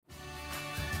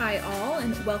Hi all,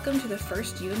 and welcome to the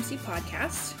first UMC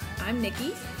podcast. I'm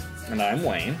Nikki. And I'm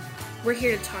Wayne. We're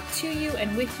here to talk to you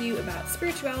and with you about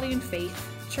spirituality and faith,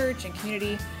 church and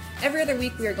community. Every other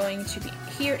week we are going to be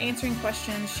here answering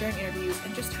questions, sharing interviews,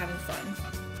 and just having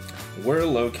fun. We're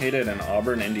located in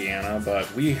Auburn, Indiana,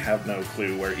 but we have no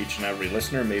clue where each and every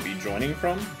listener may be joining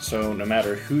from. So no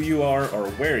matter who you are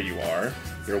or where you are,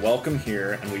 you're welcome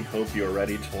here, and we hope you're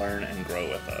ready to learn and grow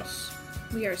with us.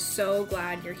 We are so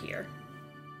glad you're here.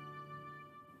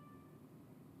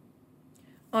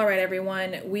 All right,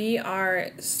 everyone, we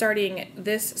are starting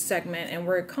this segment, and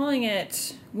we're calling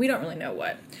it, we don't really know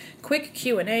what, quick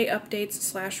Q&A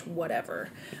updates / whatever.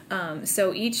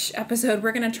 So each episode,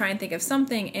 we're going to try and think of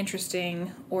something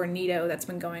interesting or neato that's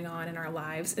been going on in our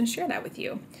lives and share that with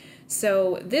you.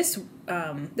 So this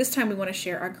time we want to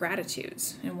share our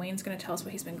gratitudes, and Wayne's going to tell us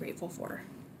what he's been grateful for.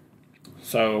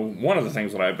 So one of the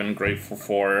things that I've been grateful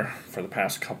for the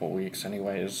past couple weeks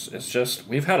anyways, is just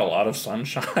we've had a lot of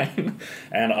sunshine.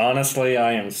 And honestly,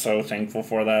 I am so thankful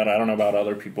for that. I don't know about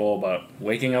other people, but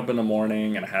waking up in the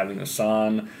morning and having the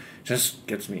sun just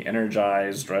gets me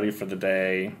energized, ready for the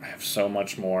day. I have so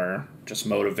much more just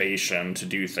motivation to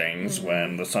do things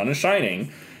when the sun is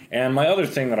shining. And my other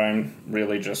thing that I'm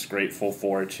really just grateful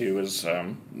for, too, is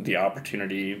the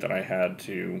opportunity that I had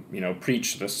to,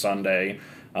 preach this Sunday.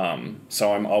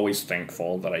 So I'm always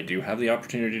thankful that I do have the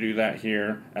opportunity to do that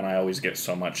here, and I always get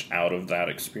so much out of that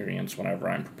experience whenever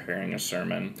I'm preparing a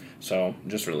sermon. So I'm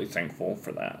just really thankful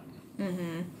for that.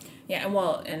 Mm-hmm. Yeah,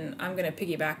 and I'm going to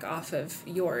piggyback off of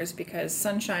yours because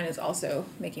sunshine is also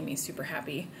making me super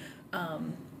happy.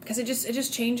 Because it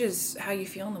just changes how you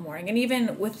feel in the morning. And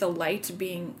even with the light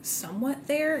being somewhat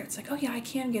there, it's like, oh yeah, I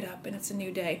can get up and it's a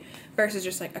new day, versus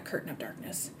just like a curtain of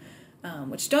darkness.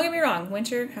 Which, don't get me wrong,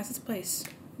 winter has its place.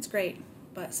 It's great,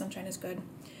 but sunshine is good.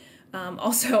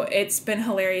 Also, it's been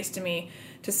hilarious to me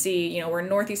to see, we're in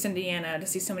Northeast Indiana, to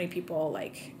see so many people,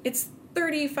 it's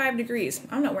 35 degrees.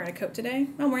 I'm not wearing a coat today.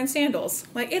 I'm wearing sandals.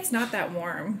 It's not that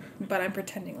warm, but I'm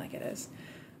pretending like it is.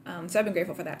 So I've been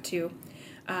grateful for that, too.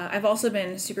 I've also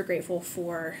been super grateful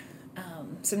for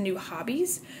some new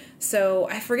hobbies. So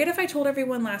I forget if I told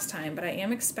everyone last time, but I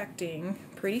am expecting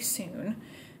pretty soon.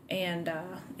 And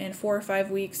in 4 or 5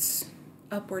 weeks,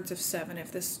 upwards of 7,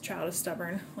 if this child is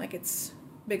stubborn, like its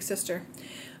big sister,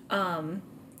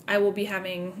 I will be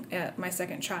having my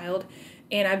second child.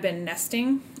 And I've been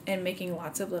nesting and making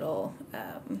lots of little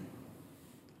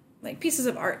pieces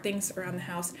of art things around the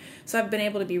house. So I've been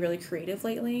able to be really creative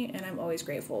lately, and I'm always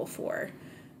grateful for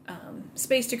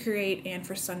space to create and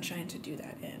for sunshine to do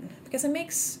that in, because it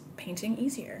makes painting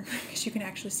easier because you can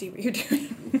actually see what you're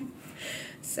doing.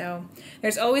 So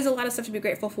there's always a lot of stuff to be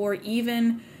grateful for,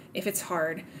 even if it's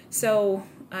hard. So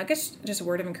I guess just a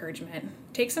word of encouragement.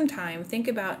 Take some time, think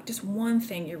about just one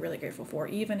thing you're really grateful for,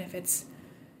 even if it's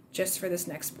just for this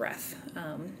next breath,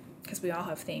 because we all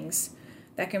have things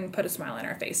that can put a smile on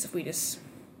our face if we just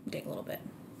dig a little bit.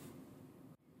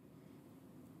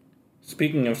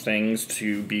 Speaking of things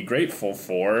to be grateful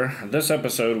for, this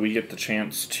episode we get the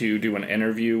chance to do an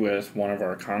interview with one of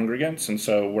our congregants, and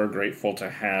so we're grateful to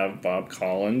have Bob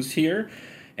Collins here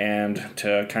and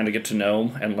to kind of get to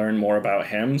know and learn more about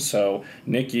him. So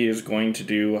Nikki is going to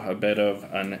do a bit of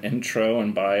an intro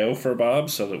and bio for Bob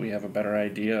so that we have a better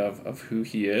idea of who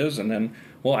he is, and then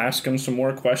we'll ask him some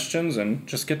more questions and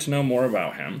just get to know more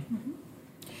about him. Mm-hmm.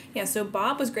 Yeah, so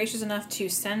Bob was gracious enough to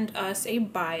send us a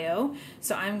bio,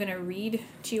 so I'm going to read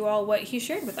to you all what he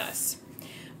shared with us.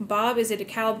 Bob is a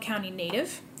DeKalb County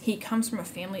native. He comes from a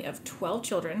family of 12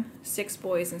 children, 6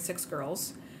 boys and 6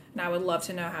 girls. And I would love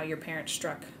to know how your parents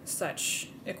struck such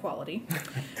equality.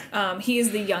 He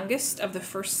is the youngest of the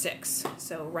first 6,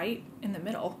 so right in the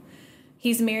middle.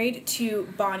 He's married to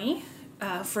Bonnie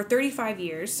for 35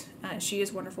 years. She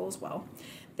is wonderful as well.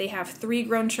 They have 3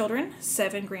 grown children,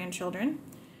 7 grandchildren.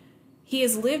 He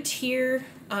has lived here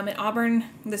in Auburn,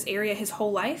 this area, his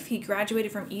whole life. He graduated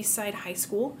from Eastside High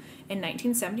School in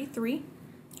 1973,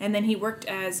 and then he worked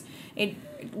as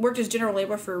general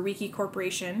labor for Reiki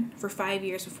Corporation for 5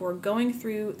 years before going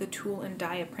through the tool and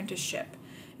die apprenticeship,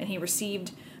 and he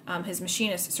received his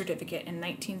machinist certificate in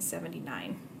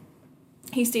 1979.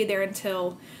 He stayed there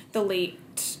until late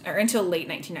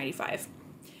 1995.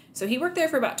 So he worked there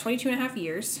for about 22 and a half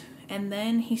years. And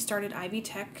then he started Ivy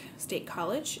Tech State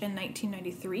College in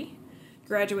 1993,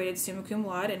 graduated summa cum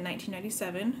laude in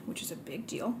 1997, which is a big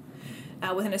deal,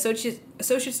 with an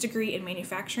associate's degree in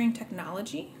manufacturing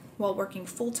technology, while working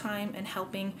full-time and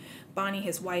helping Bonnie,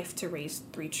 his wife, to raise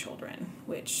 3 children,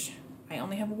 which I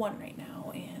only have 1 right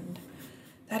now, and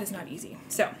that is not easy.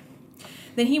 So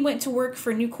then he went to work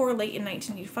for Nucor late in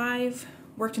 1985,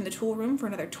 worked in the tool room for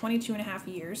another 22 and a half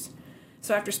years.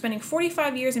 So after spending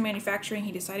 45 years in manufacturing,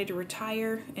 he decided to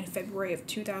retire in February of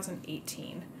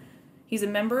 2018. He's a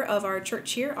member of our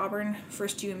church here, Auburn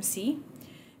First UMC,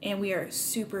 and we are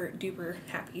super duper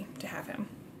happy to have him.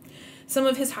 Some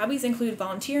of his hobbies include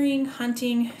volunteering,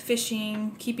 hunting,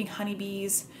 fishing, keeping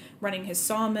honeybees, running his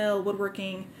sawmill,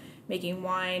 woodworking, making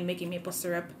wine, making maple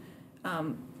syrup.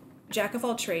 Jack of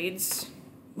all trades.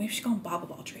 Maybe we should call him Bob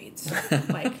of all trades.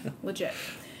 Like, legit.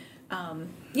 And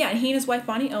he and his wife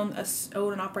Bonnie own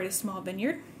and operate a small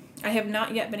vineyard. I have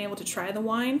not yet been able to try the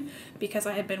wine because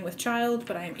I have been with child,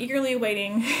 but I am eagerly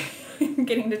awaiting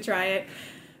getting to try it.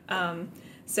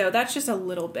 So that's just a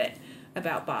little bit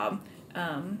about Bob.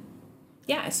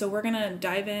 So we're going to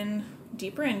dive in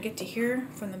deeper and get to hear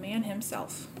from the man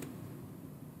himself.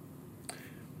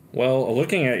 Well,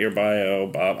 looking at your bio,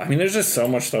 Bob, I mean, there's just so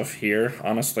much stuff here.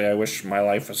 Honestly, I wish my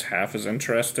life was half as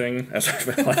interesting as I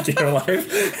feel like your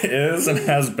life is and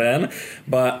has been.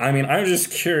 But, I mean, I'm just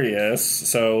curious.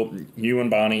 So, you and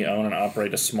Bonnie own and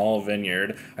operate a small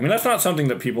vineyard. I mean, that's not something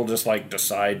that people just, like,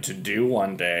 decide to do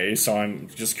one day. So, I'm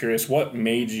just curious, what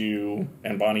made you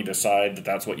and Bonnie decide that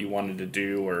that's what you wanted to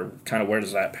do? Or kind of where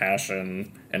does that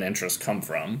passion and interest come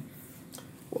from?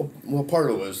 Well,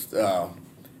 part of it was...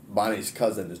 Bonnie's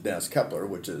cousin is Dennis Kepler,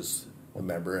 which is a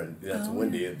member, and that's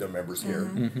Wendy, they're members here.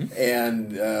 Mm-hmm.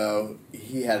 And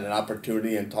he had an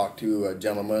opportunity and talked to a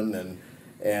gentleman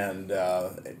and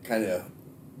kind of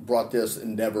brought this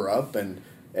endeavor up. And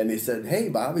he said, hey,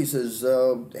 Bob, he says,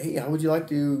 hey, how would you like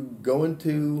to go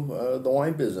into the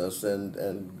wine business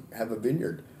and have a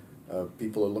vineyard?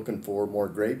 People are looking for more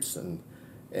grapes, and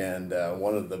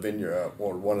one of the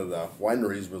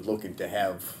wineries was looking to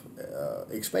have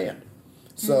expand.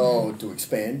 So to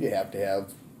expand, you have to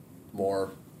have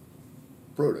more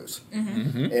produce.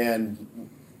 Mm-hmm. And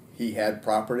he had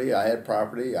property, I had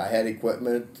property, I had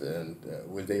equipment, and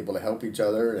was able to help each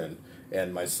other.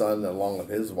 And my son, along with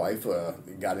his wife,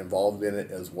 got involved in it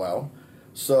as well.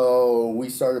 So we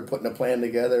started putting a plan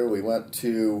together. We went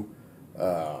to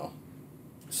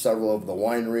several of the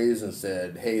wineries and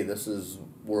said, hey,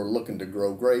 we're looking to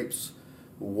grow grapes.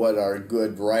 What are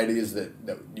good varieties that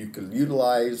you could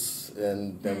utilize,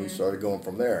 and then we started going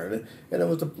from there. And it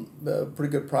was a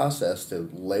pretty good process to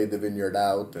lay the vineyard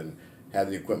out and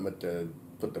have the equipment to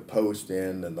put the post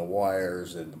in and the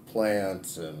wires and the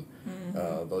plants and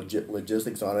the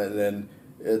logistics on it. And then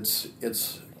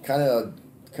it's kind of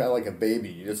like a baby.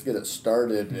 You just get it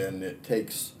started, and it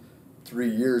takes 3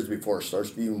 years before it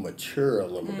starts to even mature a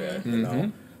little bit. You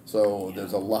know, so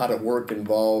there's a lot of work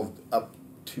involved up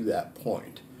to that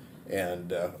point.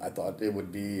 And I thought it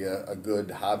would be a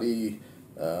good hobby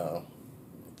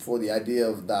for the idea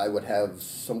of that I would have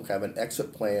some kind of an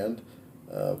exit plan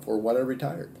for when I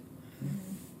retired.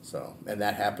 Mm-hmm. So, and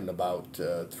that happened about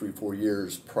 3-4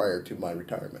 years prior to my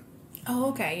retirement. Oh,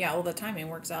 okay. Yeah, well, the timing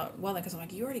works out well because I'm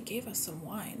like, you already gave us some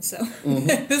wine, so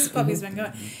this puppy's been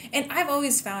going. And I've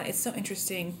always found it's so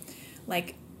interesting,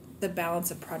 like, the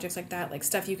balance of projects like that, like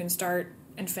stuff you can start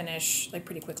and finish like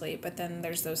pretty quickly, but then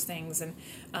there's those things. And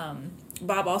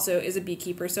Bob also is a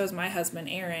beekeeper, so is my husband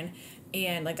Aaron,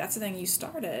 and like that's the thing, you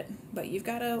start it, but you've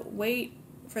got to wait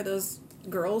for those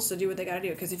girls to do what they got to do,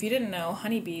 because if you didn't know,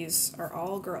 honeybees are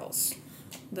all girls.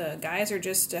 The guys are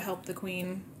just to help the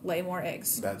queen lay more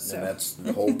eggs. And that's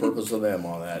the whole purpose of them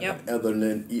on that. Yep. Other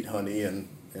than eat honey and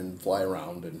fly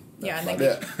around, and that's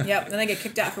and then they get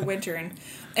kicked out for winter.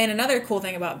 And another cool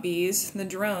thing about bees, the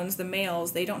drones, the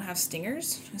males, they don't have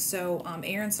stingers. So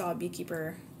Aaron saw a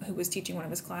beekeeper who was teaching one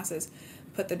of his classes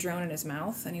put the drone in his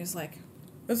mouth, and he was like,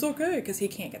 it's okay, because he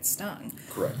can't get stung.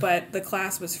 Correct. But the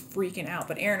class was freaking out.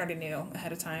 But Aaron already knew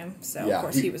ahead of time, so of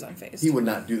course he was unfazed. He would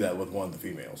not do that with one of the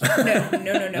females. No.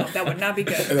 That would not be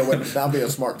good. That would not be a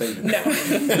smart thing to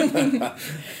do. No.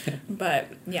 But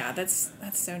yeah, that's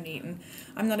so neat. And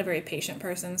I'm not a very patient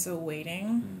person, so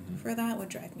waiting for that would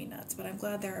drive me nuts. But I'm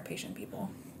glad there are patient people.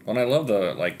 Well, and I love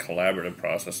the collaborative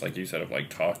process, like you said, of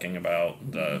talking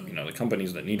about the the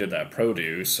companies that needed that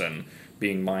produce and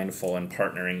being mindful and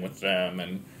partnering with them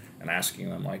and asking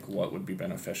them what would be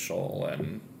beneficial,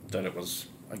 and that it was,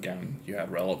 again, you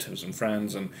had relatives and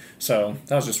friends, and so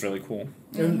that was just really cool.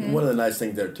 And one of the nice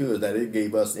things there too is that it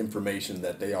gave us information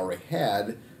that they already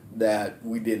had, that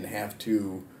we didn't have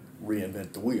to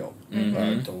reinvent the wheel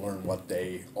to learn what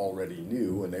they already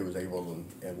knew, and they was able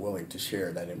and willing to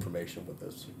share that information with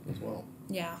us as well.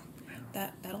 Yeah.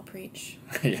 That'll preach.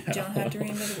 Yeah. Don't have to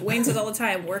reinvent it. Wayne says all the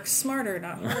time, work smarter,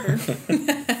 not harder.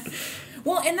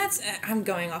 Well, and I'm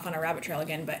going off on a rabbit trail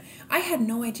again, but I had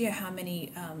no idea how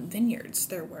many vineyards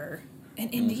there were in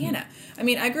Indiana. I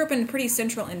mean, I grew up in pretty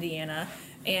central Indiana,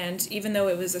 And even though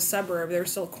it was a suburb, there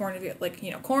was still corn,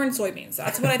 corn, soybeans.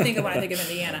 That's what I think of when I think of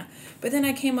Indiana. But then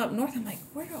I came up north. I'm like,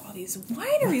 where are all these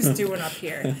wineries doing up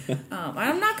here?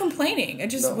 I'm not complaining. It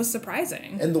just was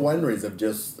surprising. And the wineries have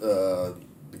just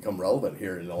become relevant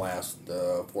here in the last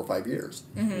 4 or 5 years.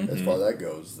 As far as that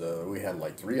goes, we had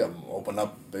like 3 of them open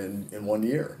up in 1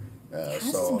 year.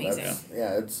 That's so amazing.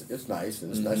 It's nice,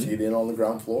 and it's nice to get in on the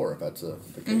ground floor if that's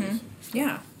the case.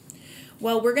 Yeah.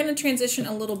 Well, we're going to transition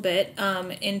a little bit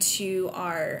into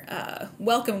our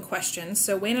welcome questions.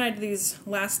 So Wayne and I did these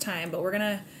last time, but we're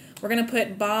gonna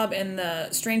put Bob in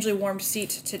the strangely warm seat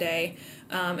today.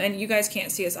 And you guys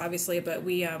can't see us obviously, but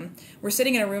we're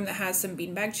sitting in a room that has some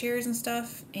beanbag chairs and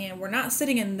stuff, and we're not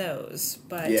sitting in those,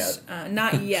 but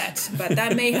not yet. But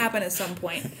that may happen at some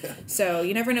point. So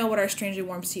you never know what our strangely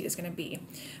warm seat is going to be.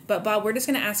 But Bob, we're just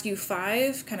going to ask you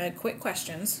 5 kind of quick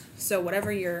questions. So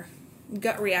whatever your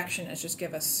gut reaction is, just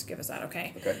give us that,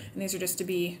 okay? Okay. And these are just to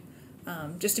be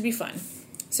fun.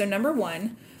 So number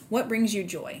 1, what brings you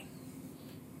joy?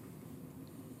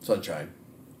 Sunshine.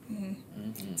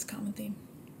 It's a common theme.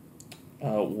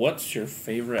 What's your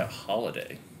favorite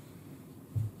holiday?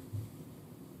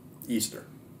 Easter.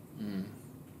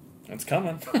 It's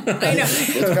coming. I know.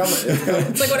 It's coming.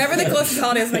 It's like whatever the closest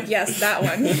holiday is, like, yes, that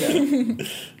one.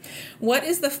 What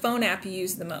is the phone app you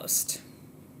use the most?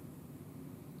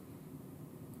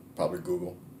 Probably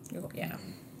Google. Google, yeah.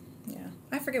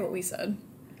 I forget what we said.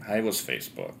 I was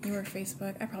Facebook. You were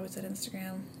Facebook. I probably said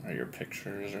Instagram. Or your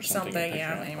pictures or something.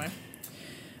 Anyway.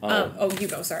 You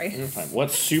go, sorry. You're fine. What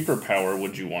superpower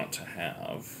would you want to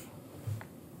have?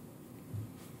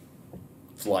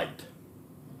 Flight.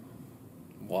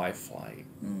 Why flight?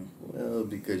 Well,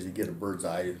 because you get a bird's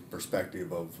eye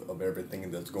perspective of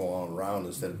everything that's going on around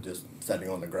instead of just sitting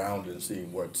on the ground and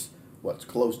seeing what's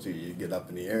close to you. You get up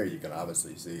in the air, you can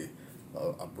obviously see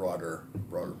a broader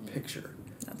picture.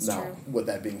 That's now, true. with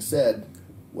that being said,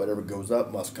 whatever goes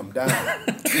up must come down.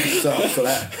 so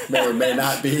that may or may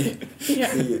not be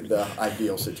the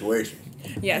ideal situation.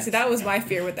 Yeah, see, that was my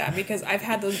fear with that, because I've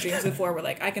had those dreams before where,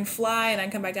 like, I can fly and I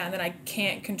can come back down, and then I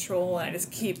can't control, and I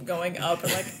just keep going up,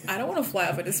 and, like, I don't want to fly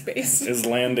up into space. Is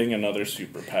landing another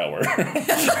superpower?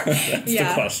 That's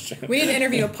the question. We need to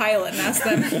interview a pilot and ask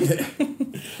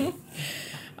them.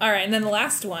 All right, and then the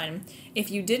last one. If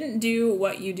you didn't do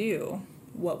what you do,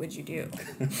 what would you do?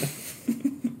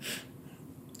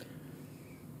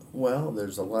 Well,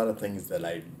 there's a lot of things that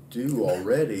I do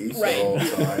already, Right. so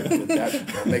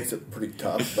that makes it pretty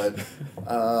tough. But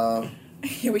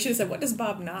Yeah, we should have said, what does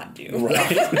Bob not do?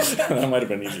 Right? That might have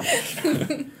been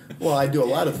easy. well, I do a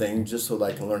lot of things just so that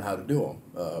I can learn how to do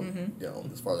them.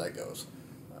 As far as that goes.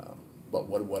 But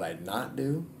what would I not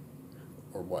do,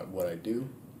 or what would I do?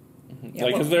 Yeah,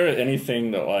 Is there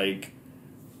anything that, like,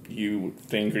 you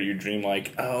think or you dream,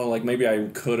 like, oh, like, maybe I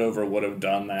could have or would have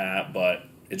done that, but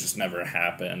it just never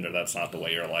happened, or that's not the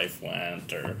way your life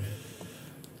went, or...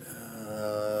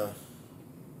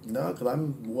 No, because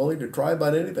I'm willing to try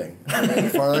about anything. I mean,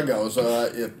 as far as that goes,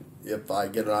 if I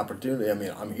get an opportunity, I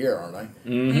mean, I'm here, aren't I?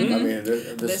 Mm-hmm. I mean,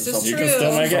 this is something, true. You can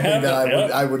still make it something that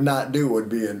happen. I would not do would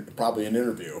be probably an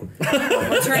interview.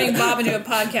 We're turning Bob into a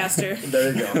podcaster.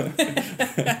 There you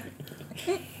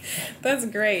go. That's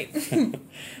great.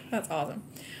 That's awesome.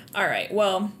 All right.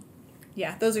 Well,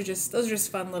 yeah, those are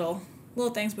just fun little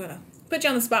things. We're gonna put you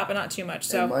on the spot, but not too much.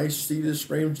 So And my seat is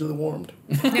strangely warmed.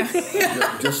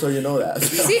 yeah. just so you know that.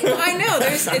 See, well, I know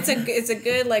it's a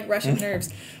good, like, rush of nerves.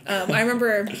 I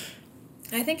remember,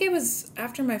 I think it was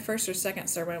after my first or second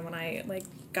sermon when I, like,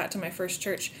 got to my first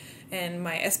church, and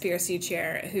my SPRC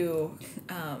chair, who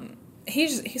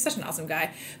he's such an awesome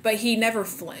guy, but he never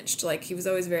flinched. Like, he was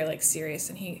always very, like, serious,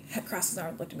 and he crossed his arm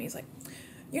and looked at me. He's like,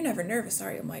 "You're never nervous,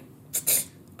 are you?" I'm like,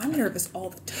 I'm nervous all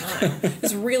the time.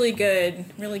 It's really good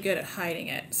at hiding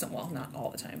it. So, well, not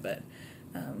all the time, but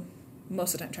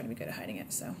most of the time trying to be good at hiding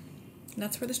it. So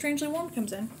that's where the strangely warm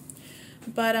comes in.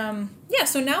 But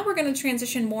so now we're going to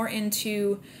transition more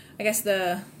into, I guess,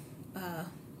 the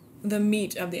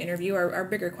meat of the interview, our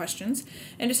bigger questions,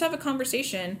 and just have a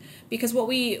conversation, because what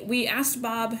we asked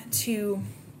Bob to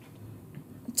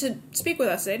speak with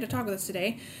us today, to talk with us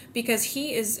today, because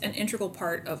he is an integral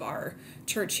part of our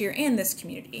church here and this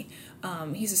community.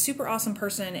 He's a super awesome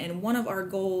person, and one of our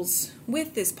goals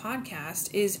with this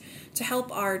podcast is to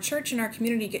help our church and our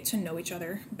community get to know each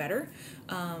other better.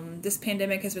 This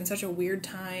pandemic has been such a weird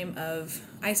time of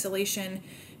isolation,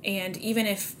 and even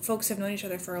if folks have known each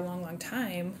other for a long, long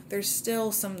time, there's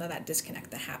still some of that disconnect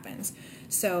that happens.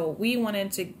 So we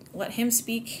wanted to let him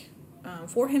speak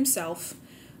for himself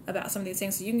about some of these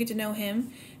things, so you can get to know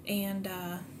him, and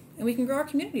we can grow our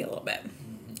community a little bit.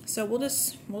 So we'll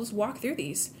just walk through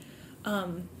these.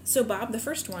 So Bob, the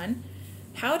first one,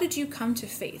 how did you come to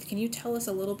faith? Can you tell us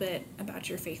a little bit about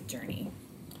your faith journey?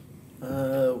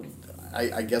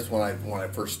 I guess when I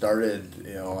first started,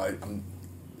 I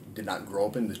did not grow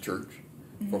up in the church,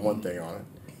 for one thing on it,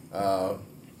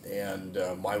 and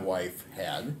my wife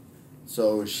had,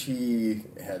 so she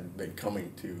had been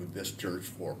coming to this church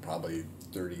for probably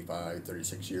 35,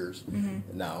 36 years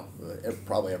now,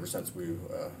 probably ever since we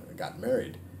got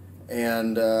married,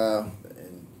 and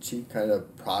she kind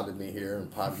of prodded me here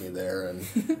and prodded me there,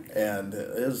 and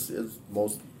as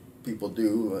most people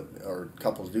do, or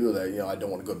couples do, that I don't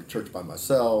want to go to church by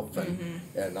myself,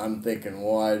 and I'm thinking,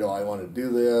 why do I want to do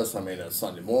this? I mean, it's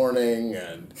Sunday morning,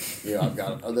 and I've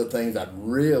got other things I'd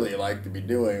really like to be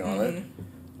doing on it.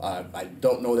 I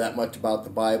don't know that much about the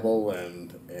Bible,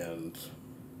 and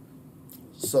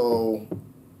so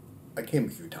I came a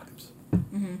few times,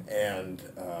 and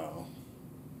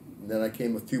then I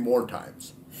came a few more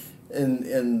times,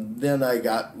 and then I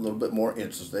got a little bit more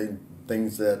interested.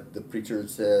 Things that the preacher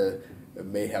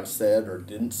may have said or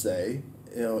didn't say,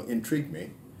 intrigued me,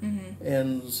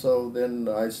 and so then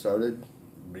I started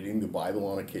reading the Bible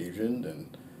on occasion,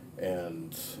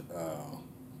 and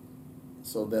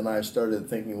so then I started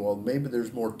thinking, well, maybe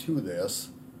there's more to this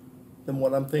than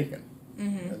what I'm thinking,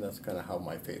 and that's kind of how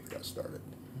my faith got started.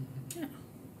 Yeah,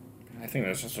 I think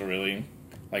that's just a really,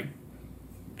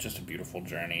 just a beautiful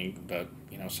journey, but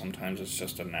sometimes it's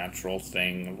just a natural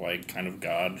thing of kind of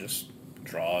God just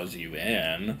draws you in,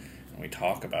 and we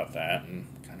talk about that, and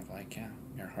kind of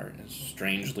your heart is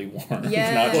strangely warm.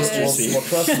 Yes. Not just your seat. Well,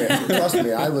 trust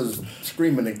me, I was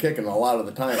screaming and kicking a lot of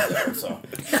the time there, so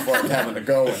before I was having to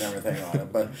go and everything on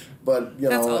it, but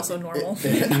that's also normal.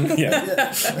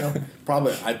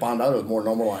 Probably I found out it was more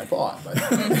normal than I thought,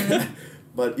 but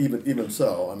but even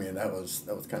so, I mean, that was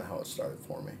kind of how it started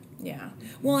for me. Yeah.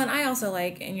 Well, and I also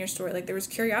in your story, there was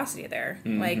curiosity there.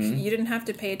 You didn't have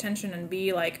to pay attention and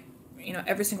be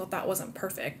every single thought wasn't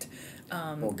perfect.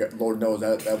 Well, Lord knows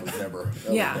that was never was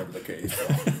never the case. So.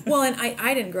 Well, and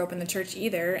I didn't grow up in the church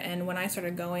either, and when I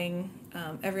started going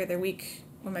every other week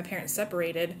when my parents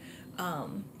separated,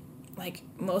 most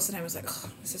of the time I was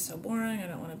oh, this is so boring, I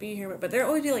don't want to be here, but there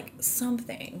would always be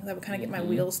something that would kind of get my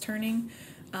wheels turning.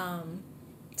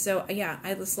 So yeah,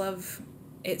 I just love,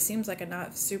 it seems like a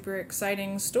not super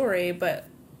exciting story, but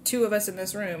two of us in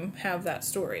this room have that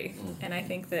story, and I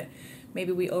think that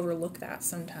maybe we overlook that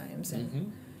sometimes,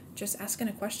 and just asking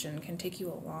a question can take you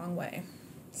a long way.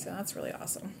 So that's really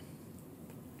awesome.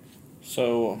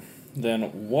 So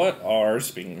then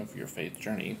speaking of your faith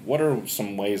journey, what are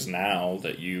some ways now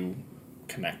that you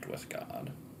connect with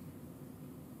God?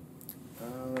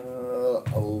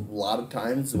 A lot of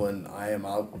times when I am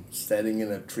out sitting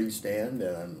in a tree stand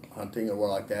and I'm hunting or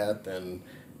like that, and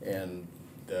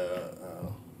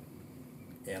the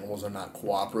animals are not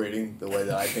cooperating the way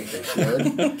that I think they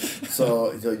should.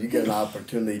 so you get an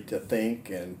opportunity to think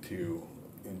and to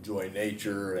enjoy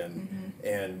nature, and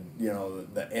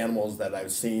the animals that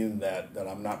I've seen that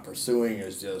I'm not pursuing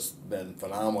has just been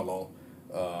phenomenal.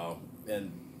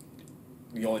 And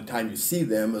the only time you see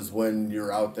them is when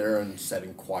you're out there and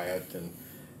sitting quiet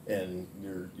and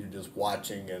you're just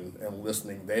watching and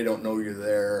listening. They don't know you're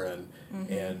there,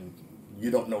 and you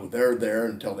don't know they're there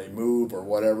until they move or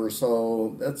whatever.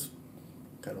 So that's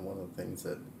kind of one of the things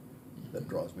that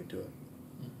draws me to it.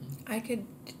 I could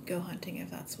go hunting if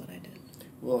that's what I did.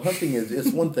 Well, hunting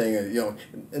is one thing,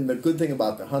 and the good thing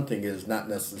about the hunting is not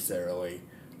necessarily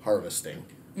harvesting.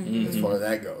 As far as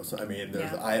that goes. I mean,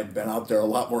 I have been out there a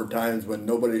lot more times when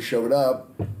nobody showed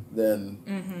up than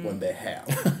when they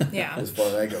have. Yeah. As far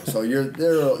as that goes. So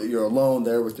you're alone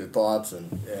there with your thoughts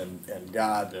and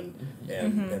God and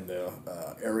the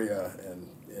area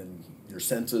and your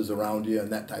senses around you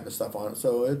and that type of stuff on it.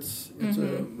 So it's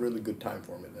a really good time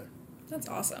for me there. That's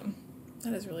awesome.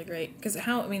 That is really great. Because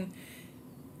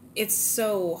it's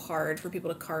so hard for people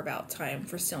to carve out time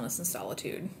for stillness and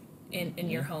solitude in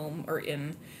your home or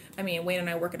in, Wayne and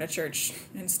I work in a church,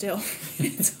 and still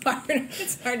it's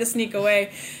hard to sneak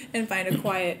away and find a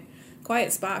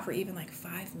quiet spot for even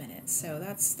 5 minutes. So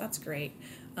that's great.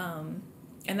 And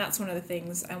that's one of the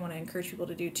things I want to encourage people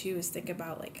to do too, is think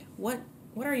about what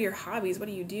are your hobbies? What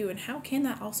do you do? And how can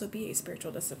that also be a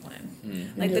spiritual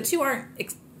discipline? The two aren't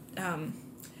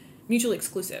mutually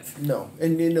exclusive. No.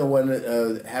 And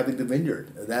when having the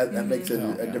vineyard, that makes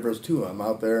a difference too. I'm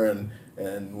out there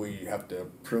and we have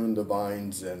to prune the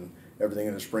vines and everything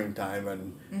in the springtime,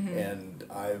 and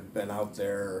I've been out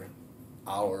there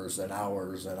hours and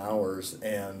hours and hours,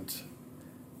 and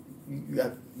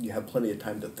you have plenty of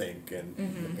time to think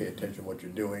and pay attention to what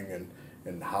you're doing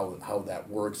and how that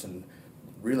works, and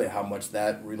really how much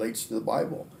that relates to the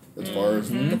Bible. as far as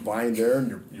the vine there,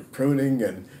 and you're pruning,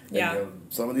 and Yeah. you know,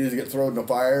 some of these get thrown in the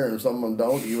fire, and some of them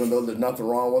don't, even though there's nothing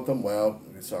wrong with them. Well,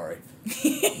 sorry.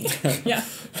 Yeah.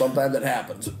 Sometimes it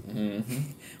happens.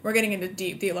 We're getting into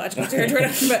deep theological territory,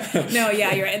 but no,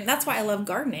 yeah, you're right. And that's why I love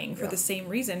gardening, for the same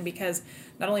reason, because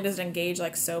not only does it engage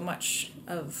like so much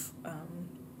of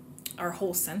our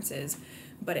whole senses,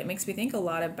 but it makes me think a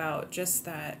lot about just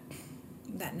that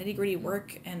nitty gritty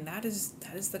work, and that is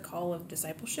the call of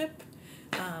discipleship.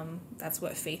 That's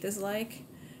what faith is like.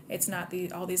 It's not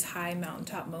all these high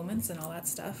mountaintop moments and all that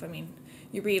stuff. I mean,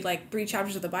 you read like 3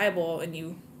 chapters of the Bible and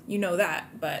you know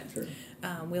that, but Sure.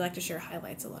 we like to share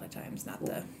highlights a lot of times, not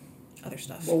the other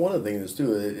stuff. Well, one of the things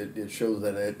too, it shows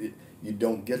that you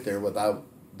don't get there without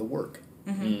the work,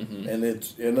 and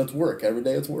it's work every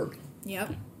day. It's work.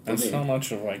 Yep. And me. so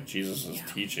much of like Jesus's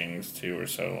teachings too are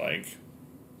so like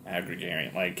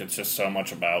aggregating. Like it's just so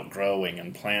much about growing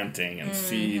and planting and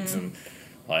seeds and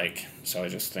like. So I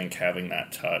just think having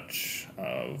that touch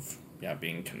of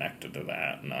being connected to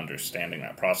that and understanding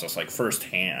that process like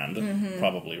firsthand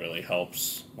probably really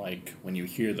helps. Like when you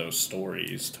hear those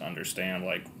stories to understand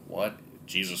like what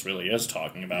Jesus really is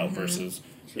talking about versus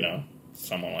you know.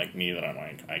 Someone like me that I'm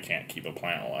like, I can't keep a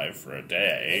plant alive for a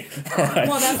day.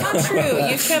 Well, that's not true.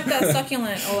 You kept that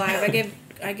succulent alive.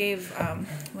 I gave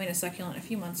Wayne a succulent a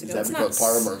few months ago. Is that because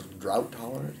part of them are drought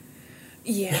tolerant?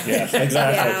 Yeah. Yes,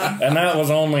 exactly. Yeah. And that was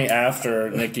only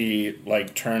after Nikki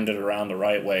like turned it around the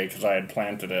right way because I had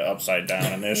planted it upside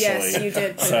down initially. Yes, you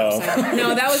did. Put So- it upside.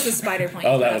 No, that was the spider plant.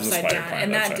 Oh, you that put was the upside spider down, plant,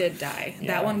 and that's that right. did die. Yeah.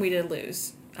 That one we did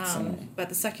lose. But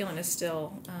the succulent is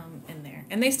still in there,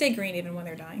 and they stay green even when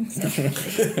they're dying. So.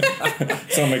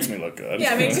 So it makes me look good.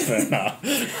 Yeah, it makes- No.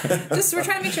 Just we're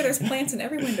trying to make sure there's plants in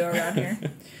every window around here.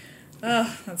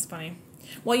 Oh, that's funny.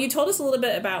 Well, you told us a little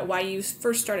bit about why you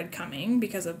first started coming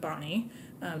because of Bonnie.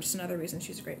 Just another reason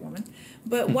she's a great woman.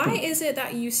 But why is it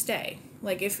that you stay?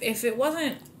 Like, if it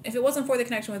wasn't for the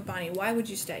connection with Bonnie, why would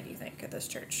you stay? Do you think at this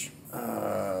church?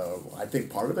 I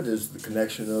think part of it is the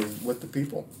connection with the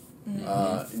people.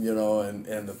 You know, and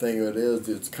the thing of it is,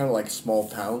 it's kind of like small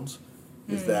towns.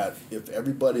 Is that if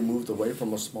everybody moved away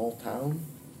from a small town,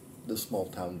 the small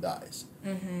town dies.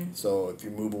 So if you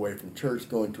move away from church,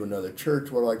 going to another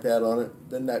church or like that on it,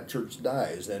 then that church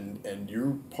dies, and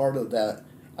you're part of that.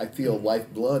 I feel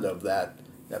lifeblood of that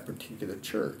particular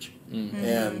church,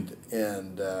 and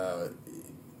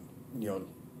you know,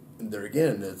 there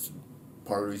again, it's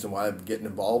part of the reason why I'm getting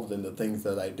involved in the things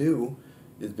that I do,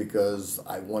 is because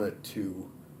I want it to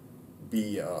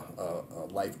be a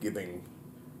life-giving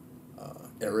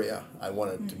area. I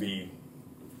want it to be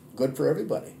good for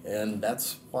everybody, and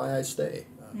that's why I stay.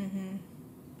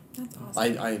 That's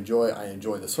awesome. I enjoy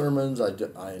the sermons.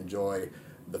 I enjoy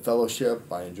the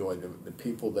fellowship. I enjoy the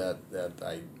people that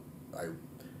I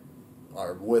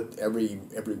are with every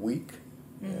week,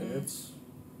 and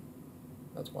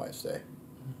that's why I stay.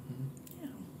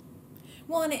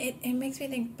 Well, and it makes me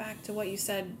think back to what you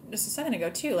said just a second ago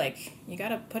too. Like, you got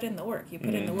to put in the work. You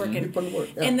put in the work, You put in the work,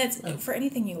 yeah. and that's for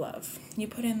anything you love. You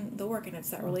put in the work, and it's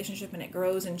that relationship, and it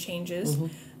grows and changes.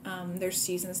 There's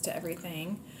seasons to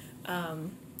everything,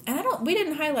 and we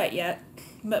didn't highlight yet,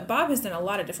 but Bob has done a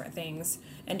lot of different things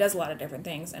and does a lot of different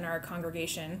things in our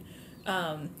congregation.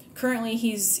 Currently,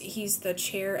 he's the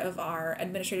chair of our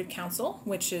administrative council,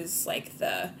 which is like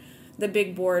the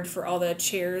big board for all the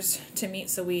chairs to meet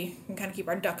so we can kind of keep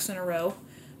our ducks in a row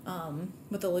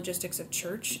with the logistics of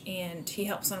church. And he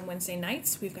helps on Wednesday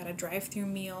nights. We've got a drive-through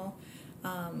meal.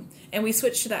 And we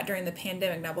switched to that during the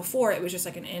pandemic. Now, before, it was just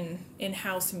like an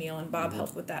in-house meal, and Bob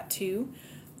helped with that too.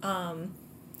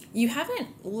 You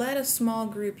haven't led a small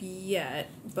group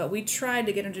yet, but we tried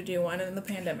to get him to do one, and then the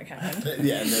pandemic happened.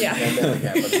 Yeah, and then the pandemic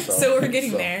happened. So we're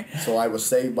getting there. So I was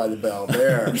saved by the bell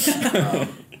there.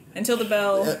 Until the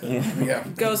bell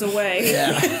goes away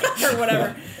or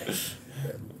whatever.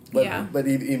 But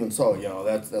even so, you know,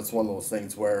 that's one of those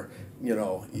things where, you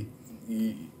know,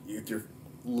 if you're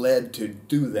led to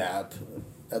do that,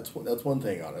 that's one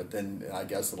thing on it. And I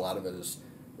guess a lot of it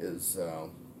is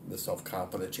the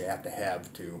self-confidence you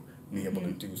have to be able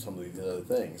to do some of these other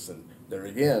things. And there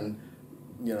again,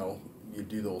 you know, you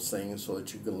do those things so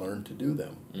that you can learn to do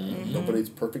them. Nobody's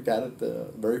perfect at it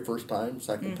the very first time,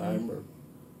 second time, or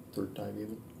third time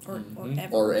even.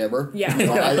 Or ever. Yeah.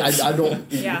 I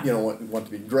don't you know want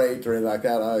to be great or anything like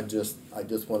that. I just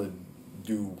want to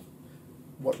do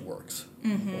what works.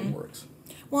 What works.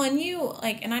 Well, and you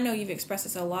and I know you've expressed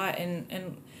this a lot,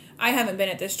 and I haven't been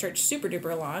at this church super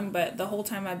duper long, but the whole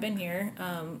time I've been here,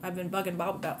 I've been bugging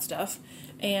Bob about stuff,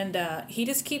 and he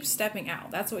just keeps stepping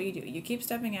out. That's what you do. You keep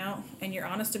stepping out, and you're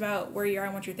honest about where you are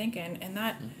and what you're thinking, and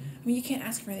that, I mean, you can't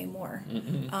ask for anything more.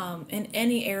 In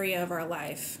any area of our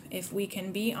life, if we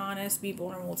can be honest, be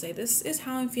vulnerable, and say, this is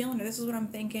how I'm feeling, or this is what I'm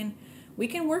thinking, we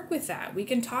can work with that. We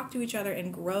can talk to each other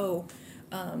and grow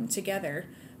together.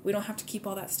 We don't have to keep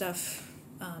all that stuff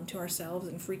to ourselves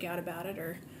and freak out about it,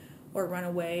 or run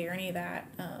away or any of that.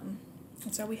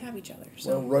 That's how we have each other.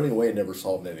 So. Well, running away never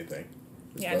solved anything.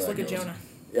 Yeah, just look at Jonah.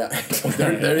 Yeah,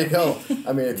 there you go.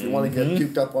 I mean, if you want to get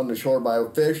puked up on the shore by a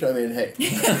fish, I mean, hey,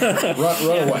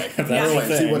 run away. Run away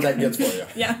and see what that gets for you.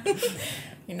 Yeah.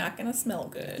 You're not going to smell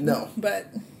good. No. But,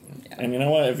 yeah. And you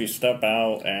know what? If you step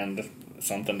out and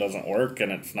something doesn't work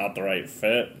and it's not the right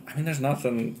fit, I mean, there's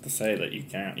nothing to say that you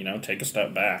can't, take a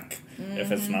step back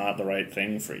if it's not the right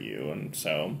thing for you. And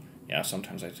so, yeah,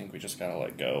 sometimes I think we just got to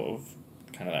let go of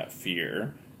kind of that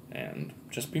fear and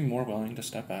just be more willing to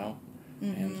step out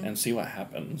and see what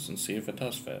happens and see if it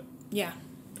does fit. Yeah.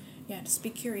 Yeah, just be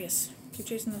curious. Keep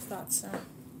chasing those thoughts. So.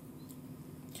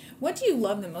 What do you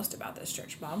love the most about this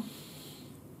church, Bob?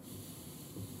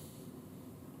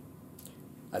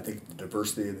 I think the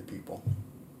diversity of the people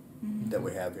that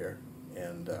we have here,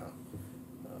 and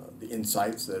the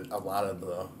insights that a lot of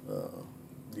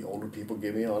the older people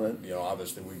give me on it.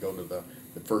 Obviously we go to the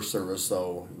first service,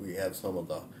 so we have some of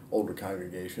the older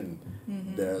congregation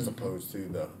there as opposed to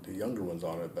the younger ones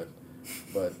on it.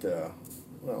 But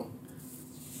well,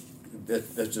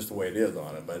 that's just the way it is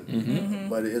on it. But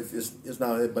but it's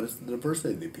not. But it's the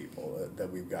diversity of the people that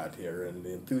we've got here, and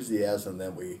the enthusiasm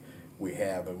that we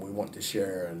have, and we want to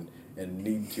share and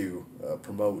need to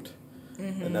promote,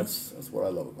 and that's what I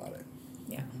love about it.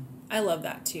 Yeah, I love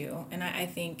that too, and I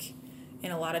think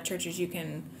in a lot of churches you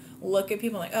can look at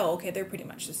people like, oh, okay, they're pretty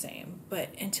much the same, but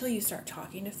until you start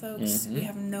talking to folks, you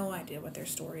have no idea what their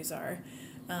stories are,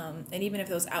 and even if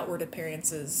those outward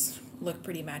appearances look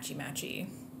pretty matchy,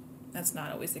 that's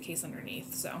not always the case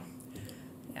underneath. So,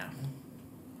 yeah.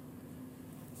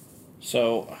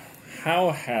 So,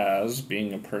 how has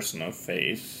being a person of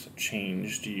faith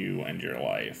changed you and your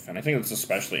life? And I think it's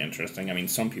especially interesting. I mean,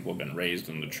 some people have been raised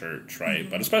in the church, right?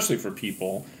 But especially for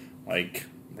people like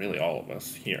really all of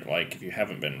us here, like if you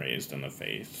haven't been raised in the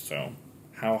faith. So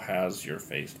how has your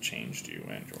faith changed you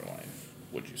and your life,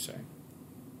 would you say?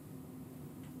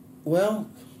 Well,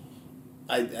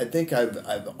 I think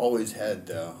I've always had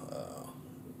the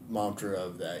mantra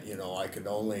of that, I could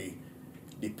only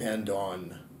depend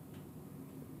on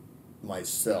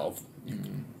myself.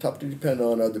 Tough to depend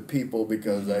on other people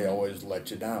because they always let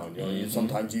you down. You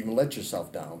sometimes even let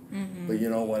yourself down. But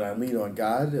when I lean on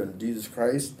God and Jesus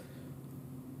Christ,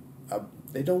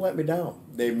 they don't let me down.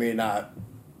 It may not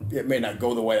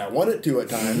go the way I want it to at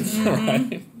times,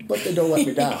 but they don't let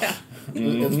me down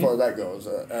as far as that goes.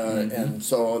 And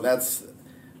so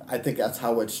I think that's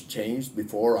how it's changed.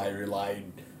 Before I relied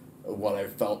what I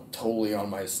felt totally on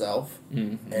myself,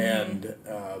 and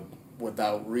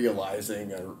without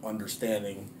realizing or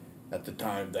understanding at the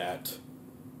time that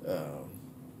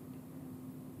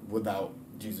without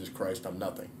Jesus Christ, I'm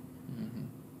nothing.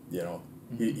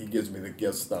 He gives me the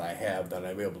gifts that I have that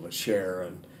I'm able to share,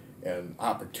 and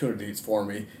opportunities for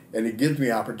me. And he gives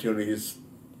me opportunities.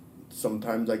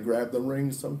 Sometimes I grab the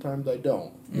ring, sometimes I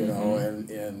don't.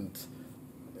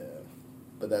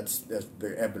 But that's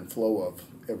the ebb and flow of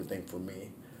everything for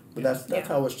me. But that's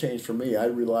how it's changed for me. I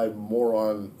rely more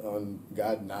on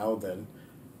God now than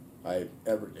I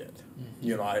ever did.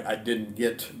 I didn't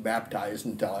get baptized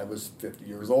until I was 50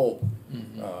 years old.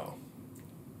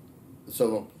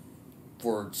 So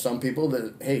for some people,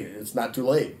 hey, it's not too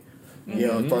late.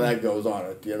 As far as that goes on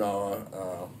it.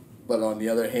 But on the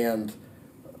other hand,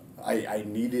 I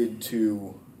needed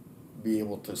to be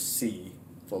able to see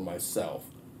for myself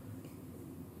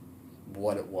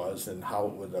what it was and how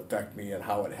it would affect me and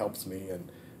how it helps me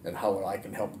and how I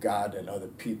can help God and other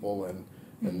people, and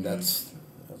that's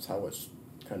how it's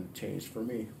kind of changed for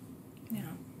me.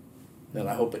 Yeah. And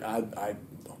I hope I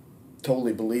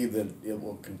totally believe that it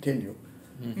will continue.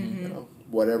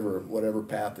 Whatever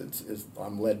path it's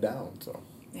I'm led down. So.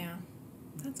 Yeah,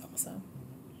 that's awesome.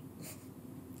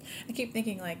 I keep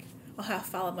thinking like I'll have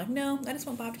follow up. Like, no, I just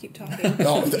want Bob to keep talking.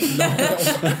 no.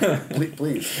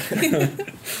 Please.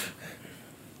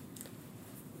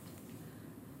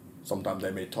 Sometimes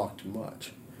I may talk too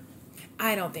much.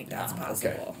 I don't think that's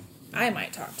possible. Okay. I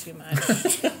might talk too much.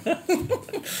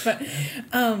 But,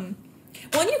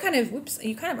 well, you kind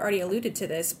of already alluded to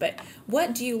this, but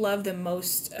what do you love the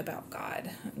most about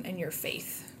God and your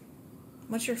faith?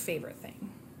 What's your favorite thing?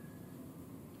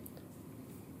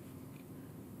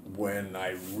 when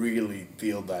I really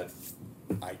feel that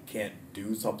I can't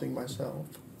do something myself,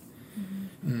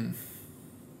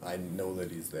 I know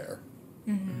that he's there.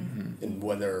 And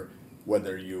whether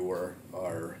you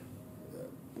are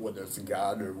whether it's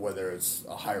God or whether it's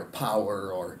a higher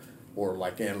power or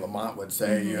like Anne Lamott would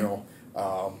say,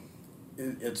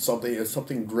 it's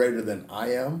something greater than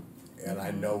I am, and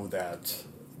I know that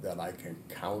I can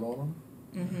count on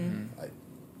him.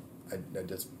 I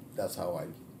just, that's how I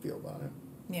feel about it.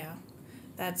 Yeah,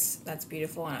 that's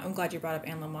beautiful, and I'm glad you brought up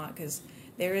Anne Lamott, because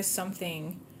there is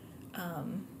something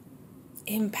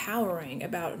empowering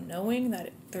about knowing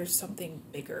that there's something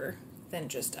bigger than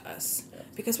just us. Yeah.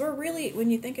 Because we're really, when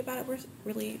you think about it, we're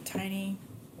really tiny,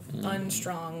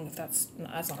 unstrong. If that's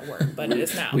not a word, but it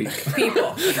is now. Weak.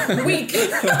 People. Weak.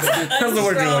 That's the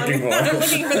word you're looking for. I'm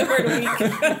looking for the word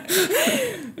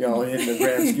weak. In the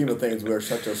grand scheme of things, we're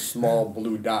such a small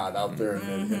blue dot out there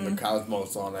in the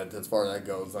cosmos on it, as far as that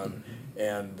goes.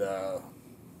 And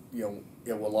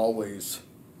it will always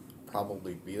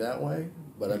probably be that way.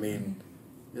 But I mean,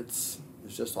 it's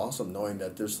just awesome knowing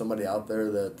that there's somebody out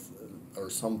there that, or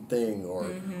something, or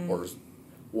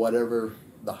whatever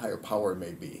the higher power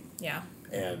may be. Yeah.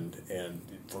 And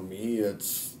for me,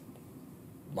 it's,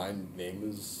 my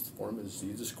name for him is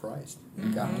Jesus Christ,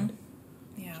 God.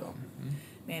 Yeah. So.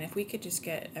 Man, if we could just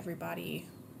get everybody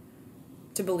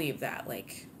to believe that,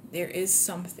 like, there is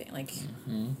something, like,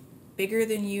 bigger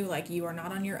than you, like, you are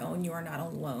not on your own, you are not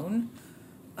alone.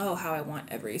 Oh, how I want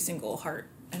every single heart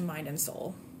and mind and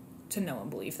soul to know and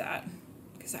believe that.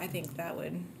 Because I think that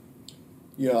would...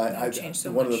 I change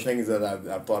so one much. of the things that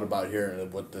I've thought about here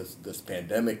with this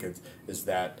pandemic is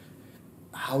that,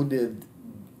 how did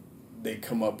they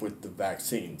come up with the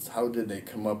vaccines? How did they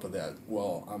come up with that?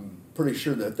 Well, I'm pretty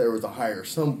sure that there was a higher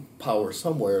power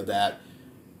somewhere that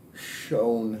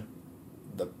shown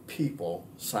the people,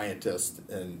 scientists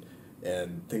and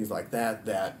things like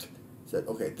that said,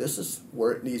 okay, this is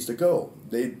where it needs to go.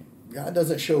 God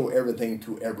doesn't show everything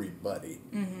to everybody.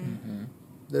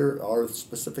 There are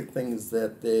specific things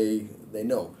that they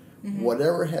know.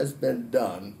 Whatever has been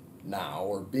done now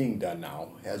or being done now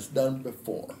has done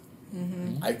before.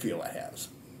 I feel it has.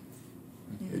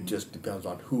 It just depends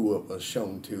on who it was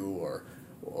shown to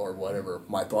or whatever.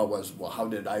 My thought was, well, how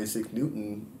did Isaac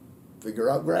Newton figure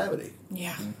out gravity?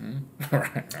 Yeah.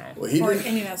 Right. Well, he Or didn't,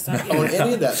 any of that stuff. or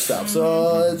any of that stuff.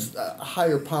 So it's, a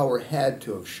higher power had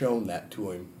to have shown that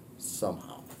to him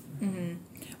somehow.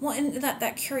 Well, and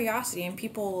that curiosity and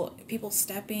people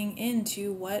stepping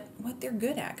into what they're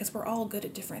good at, because we're all good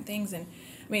at different things. And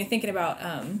I mean, thinking about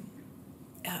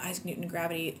Isaac Newton and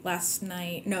gravity,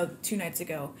 2 nights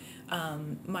ago,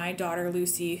 my daughter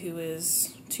Lucy, who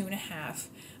is 2.5,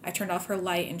 I turned off her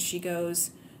light and she goes,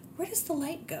 "Where does the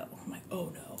light go?" I'm like,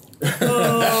 "Oh no."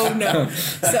 Oh no.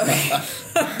 So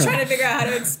I'm trying to figure out how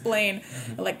to explain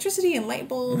electricity and light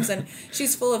bulbs, and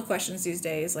she's full of questions these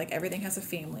days. Like, everything has a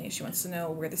family. She wants to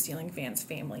know where the ceiling fan's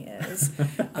family is.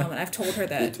 And I've told her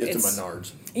that it's a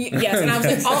Menards. Yes, and I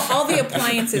was like, all the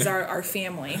appliances are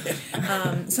family.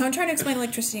 So I'm trying to explain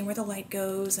electricity and where the light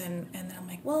goes, and then I'm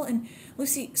like, well, and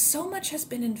Lucy, so much has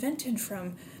been invented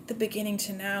from the beginning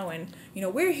to now, and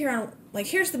we're here on, like,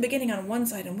 here's the beginning on one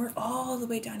side and we're all the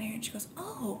way down here. And she goes,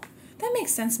 "Oh, that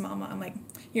makes sense, Mama." I'm like,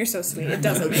 "You're so sweet. It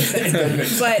doesn't make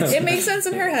sense." But it makes sense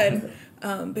in her head.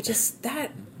 But just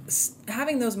that,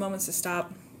 having those moments to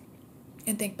stop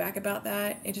and think back about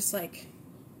that, it just, like,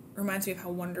 reminds me of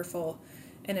how wonderful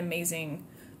and amazing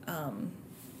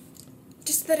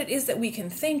just that it is that we can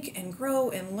think and grow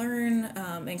and learn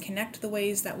and connect the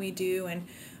ways that we do. And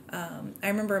I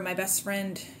remember my best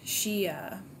friend, she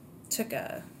took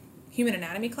a human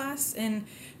anatomy class in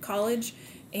college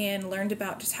and learned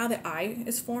about just how the eye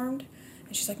is formed.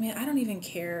 And she's like, "Man, I don't even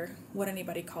care what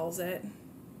anybody calls it,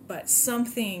 but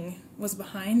something was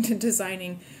behind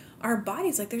designing our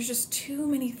bodies. Like, there's just too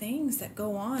many things that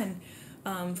go on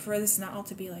for this not all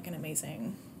to be like an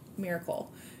amazing miracle."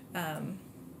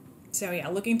 So yeah,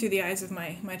 looking through the eyes of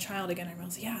my child again, I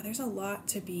realized, yeah, there's a lot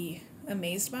to be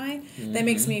amazed by. That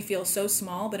makes me feel so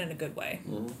small, but in a good way.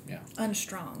 Yeah.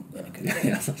 Unstrong in a good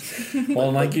way. Well,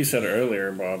 and like you said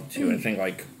earlier, Bob, too, I think,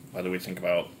 like, whether we think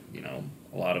about,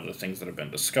 a lot of the things that have been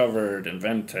discovered,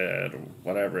 invented,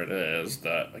 whatever it is,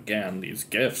 that, again, these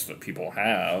gifts that people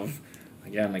have,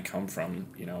 again, they come from,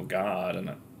 God,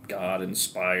 and God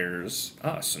inspires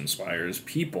us, inspires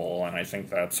people, and I think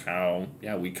that's how,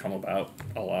 we come about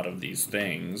a lot of these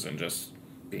things, and just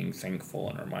being thankful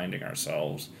and reminding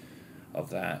ourselves of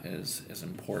that is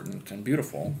important and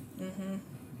beautiful.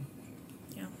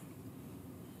 Yeah.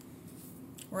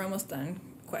 We're almost done.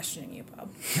 questioning you, Bob.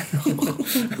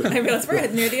 I realize we're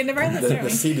near the end of our list, aren't The we?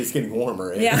 seat is getting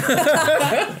warmer. Yeah.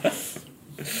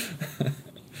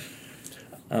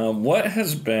 What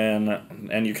has been,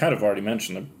 and you kind of already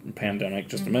mentioned the pandemic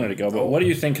just a minute ago, but what do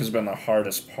you think has been the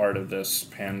hardest part of this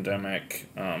pandemic,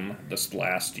 this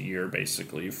last year,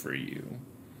 basically, for you?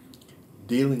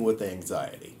 Dealing with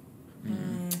anxiety,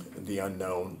 the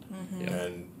unknown,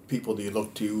 and people that you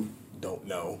look to don't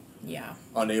know, Yeah.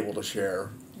 unable to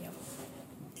share, Yep.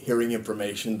 hearing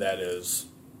information that is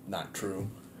not true,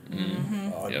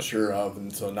 unsure of,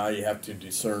 and so now you have to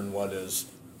discern what is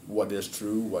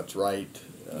true, what's right,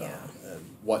 Yeah. and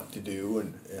what to do,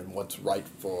 and what's right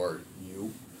for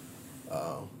you.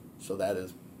 So that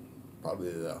is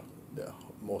probably the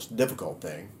most difficult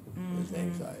thing is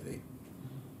anxiety.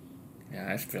 Yeah,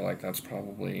 I feel like that's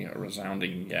probably a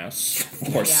resounding yes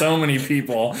for so many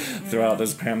people throughout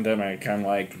this pandemic. I'm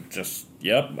like,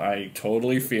 yep, I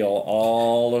totally feel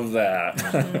all of that.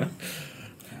 And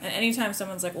anytime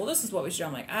someone's like, well, this is what we should do,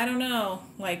 I'm like, I don't know.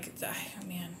 Like,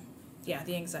 man, yeah,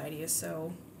 the anxiety is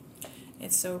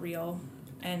it's so real.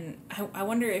 And I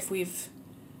wonder if we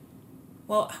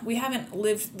haven't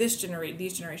lived these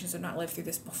generations have not lived through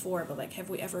this before, but like, have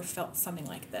we ever felt something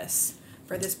like this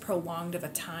for this prolonged of a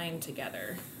time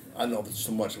together? I don't know if it's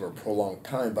so much of a prolonged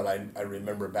time, but I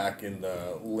remember back in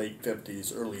the late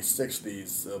 50s, early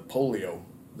 60s, polio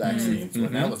vaccines,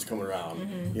 when that was coming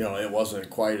around. You know, it wasn't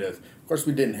quite as... Of course,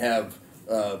 we didn't have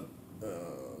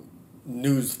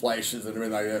news flashes and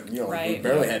everything like that. You know, we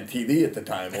barely had TV at the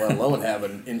time, let alone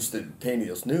having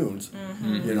instantaneous news,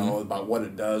 you know, about what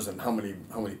it does and how many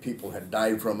people had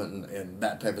died from it and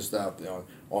that type of stuff, you know,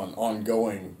 on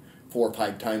ongoing 4 or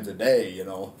 5 times a day, you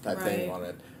know, type thing on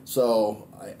it. So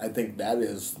I think that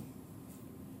is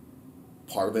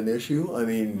part of an issue. I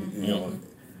mean, you know,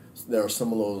 there are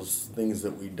some of those things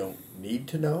that we don't need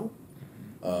to know,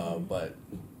 but,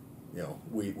 you know,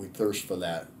 we thirst for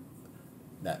that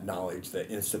knowledge, that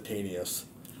instantaneous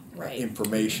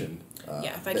information.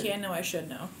 Yeah, if I can't know, I should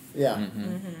know. Yeah,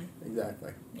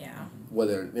 exactly. Yeah.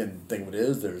 Whether, and the thing of it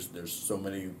is, there's so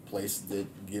many places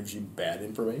that gives you bad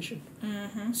information.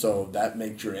 So that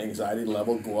makes your anxiety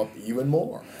level go up even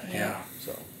more. Yeah.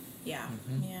 So. Yeah.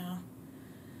 Yeah.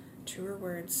 Truer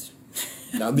words.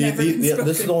 Now, Never been this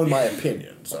is spoken. only my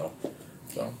opinion, so.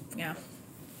 Yeah.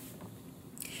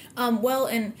 Well,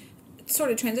 and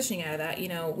sort of transitioning out of that, you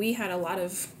know, we had a lot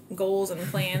of goals and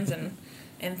plans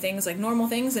and things like normal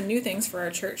things and new things for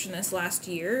our church in this last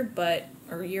year,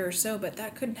 or year or so, but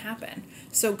that couldn't happen.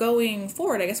 So going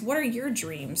forward, I guess, what are your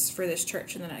dreams for this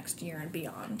church in the next year and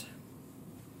beyond?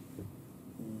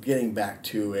 Getting back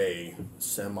to a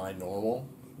semi-normal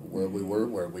where we were,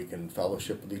 where we can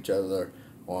fellowship with each other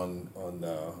on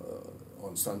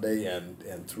Sunday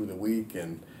and through the week,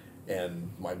 and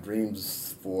my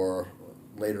dreams for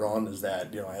later on is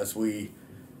that, you know, as we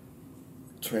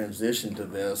transition to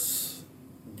this,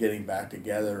 getting back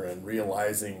together and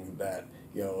realizing that,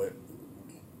 you know,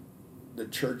 the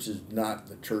church is not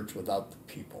the church without the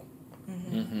people.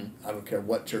 I don't care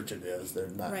what church it is; they're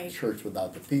not church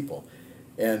without the people,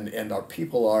 and our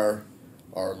people are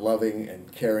loving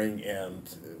and caring, and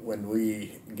when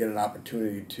we get an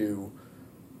opportunity to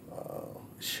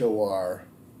show our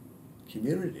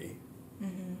community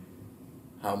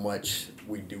how much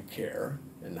we do care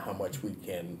and how much we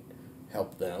can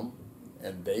help them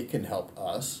and they can help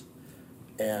us,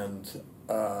 and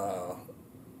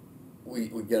we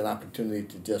get an opportunity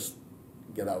to just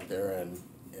get out there and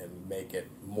make it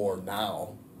more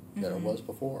now than it was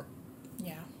before.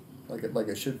 Yeah. Like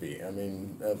it should be. I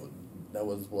mean, that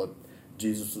was what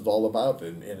Jesus was all about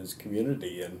in his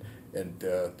community, and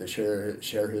to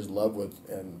share his love with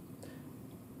and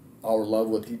our love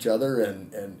with each other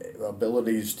and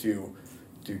abilities to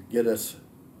get us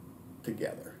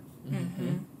together.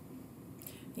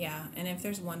 Yeah, and if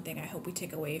there's one thing I hope we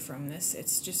take away from this,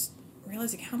 it's just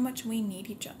realizing how much we need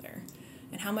each other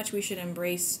and how much we should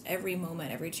embrace every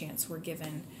moment, every chance we're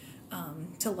given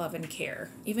to love and care,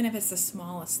 even if it's the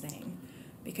smallest thing,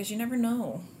 because you never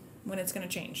know when it's going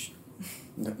to change.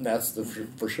 That's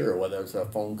for sure, whether it's a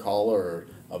phone call or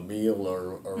a meal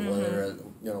or whether,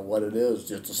 you know, what it is,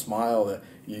 just a smile that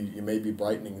you may be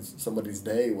brightening somebody's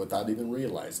day without even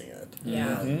realizing it.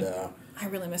 Yeah. And, I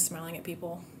really miss smiling at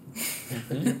people.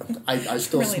 I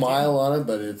still Really smile on it,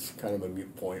 but it's kind of a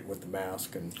moot point with the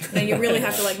mask. And Then you really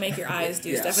have to like make your eyes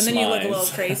do stuff, and then you look a little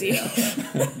crazy.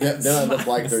 then I look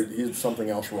like there's something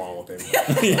else wrong with him.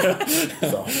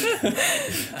 So.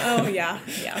 Oh yeah.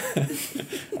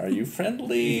 Are you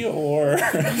friendly or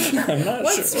I'm not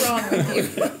What's sure. wrong with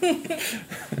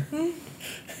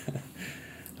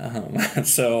you?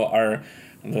 So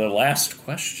The last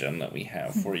question that we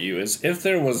have for you is, if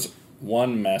there was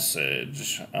one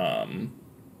message,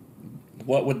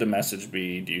 what would the message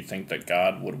be, do you think, that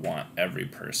God would want every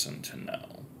person to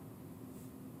know?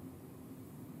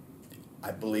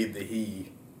 I believe that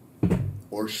he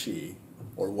or she,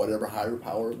 or whatever higher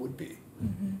power it would be,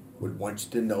 would want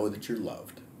you to know that you're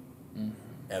loved.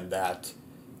 And that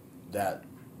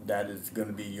is going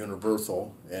to be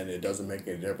universal, and it doesn't make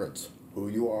any difference who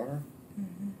you are,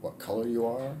 what color you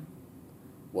are,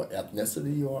 what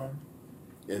ethnicity you are.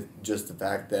 It's just the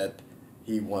fact that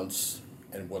he wants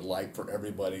and would like for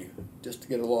everybody just to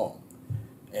get along.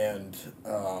 And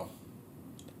I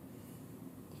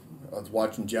was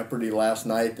watching Jeopardy last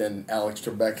night, and Alex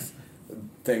Trebek's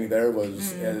thing there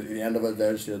was, at the end of it,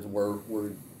 there says,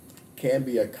 we can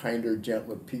be a kinder,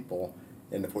 gentler people,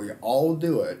 and if we all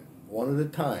do it one at a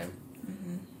time,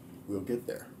 we'll get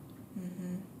there.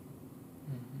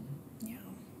 Yeah.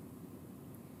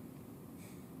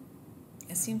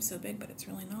 It seems so big, but it's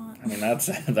really not. I mean, that's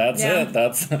yeah. it.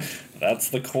 That's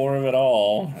the core of it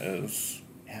all. Is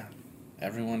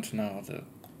everyone to know that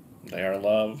they are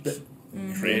loved,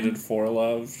 created for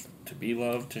love, to be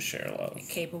loved, to share love,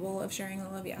 capable of sharing the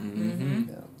love. Yeah.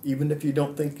 Yeah. Even if you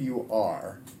don't think you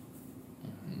are,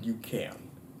 you can.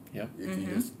 Yep. If you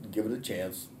just give it a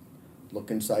chance,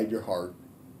 look inside your heart,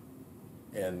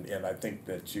 and I think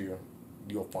that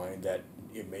you'll find that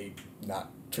it may not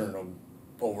turn them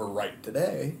over right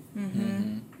today,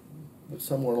 but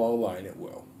somewhere along the line it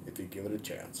will, if you give it a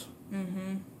chance.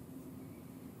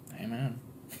 Amen.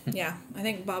 Yeah, I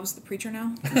think Bob's the preacher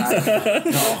now.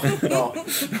 No.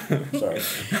 Sorry.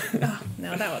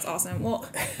 No, that was awesome. Well,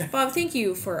 Bob, thank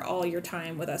you for all your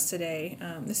time with us today.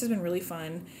 This has been really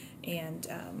fun, and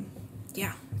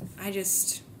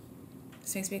this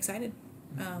makes me excited.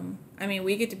 I mean,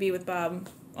 we get to be with Bob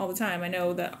all the time. I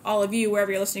know that all of you, wherever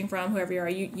you're listening from, whoever you are,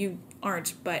 you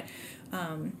aren't, but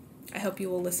I hope you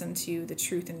will listen to the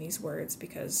truth in these words,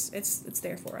 because it's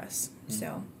there for us.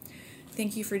 So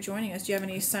thank you for joining us. Do you have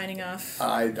any signing off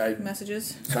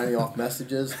messages? Signing off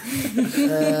messages?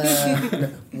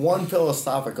 One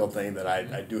philosophical thing that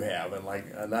I do have,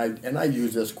 and I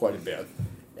use this quite a bit,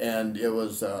 and it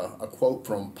was a quote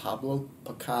from Pablo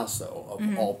Picasso,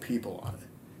 of all people, on it.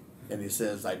 And he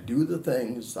says, "I do the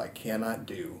things I cannot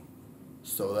do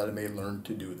so that I may learn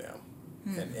to do them."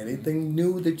 And anything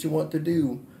new that you want to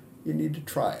do, you need to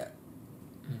try it.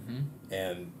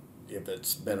 And if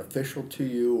it's beneficial to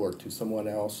you or to someone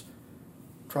else,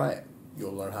 try it.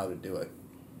 You'll learn how to do it.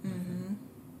 And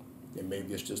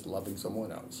maybe it's just loving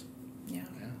someone else. Yeah.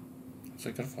 It's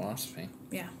a good philosophy.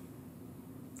 Yeah.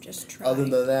 Just try. Other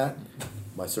than that,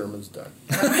 my sermon's done.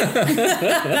 That's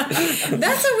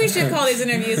what we should call these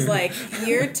interviews, like,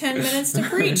 your 10 minutes to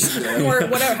preach. Or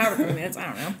whatever, however many minutes,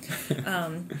 I don't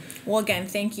know. Well, again,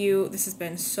 thank you. This has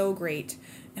been so great.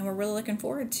 And we're really looking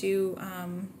forward to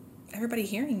everybody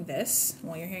hearing this.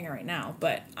 Well, you're hearing it right now,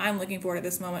 but I'm looking forward to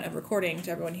this moment of recording,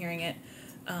 to everyone hearing it,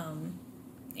 and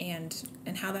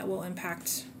how that will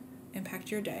impact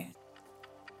your day.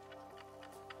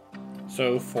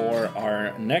 So for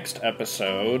our next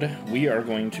episode, we are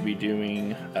going to be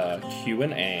doing a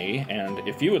Q&A, and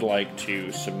if you would like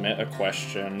to submit a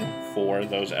question for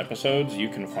those episodes, you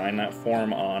can find that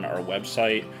form on our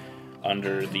website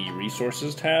under the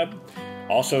Resources tab.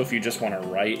 Also, if you just want to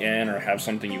write in or have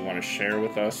something you want to share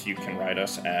with us, you can write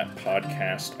us at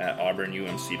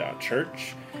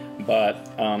podcast@auburnumc.church.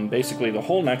 But basically, the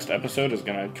whole next episode is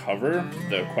going to cover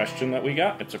the question that we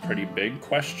got. It's a pretty big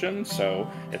question, so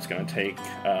it's going to take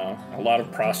a lot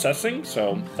of processing.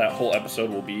 So that whole episode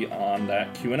will be on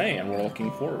that Q&A, and we're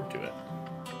looking forward to it.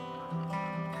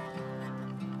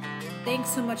 Thanks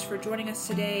so much for joining us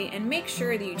today, and make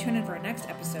sure that you tune in for our next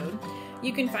episode.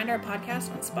 You can find our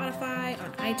podcast on Spotify,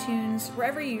 on iTunes,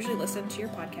 wherever you usually listen to your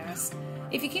podcasts.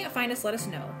 If you can't find us, let us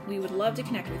know. We would love to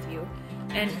connect with you.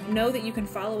 And know that you can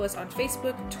follow us on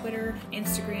Facebook, Twitter,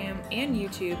 Instagram, and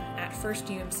YouTube at First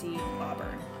UMC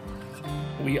Auburn.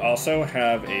 We also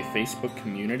have a Facebook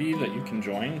community that you can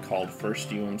join called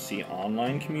First UMC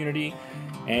Online Community,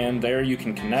 and there you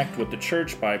can connect with the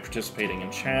church by participating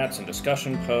in chats and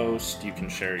discussion posts. You can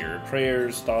share your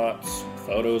prayers, thoughts,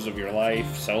 photos of your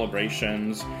life,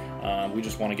 celebrations. We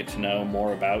just want to get to know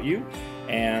more about you,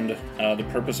 and the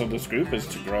purpose of this group is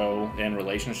to grow in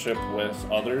relationship with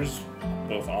others,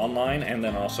 both online and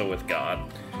then also with God.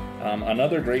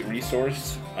 Another great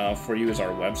resource for you is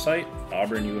our website,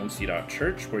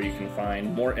 auburnumc.church, where you can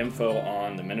find more info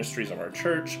on the ministries of our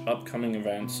church, upcoming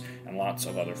events, and lots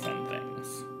of other fun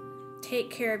things.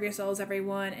 Take care of yourselves,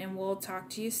 everyone, and we'll talk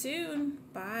to you soon.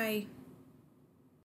 Bye.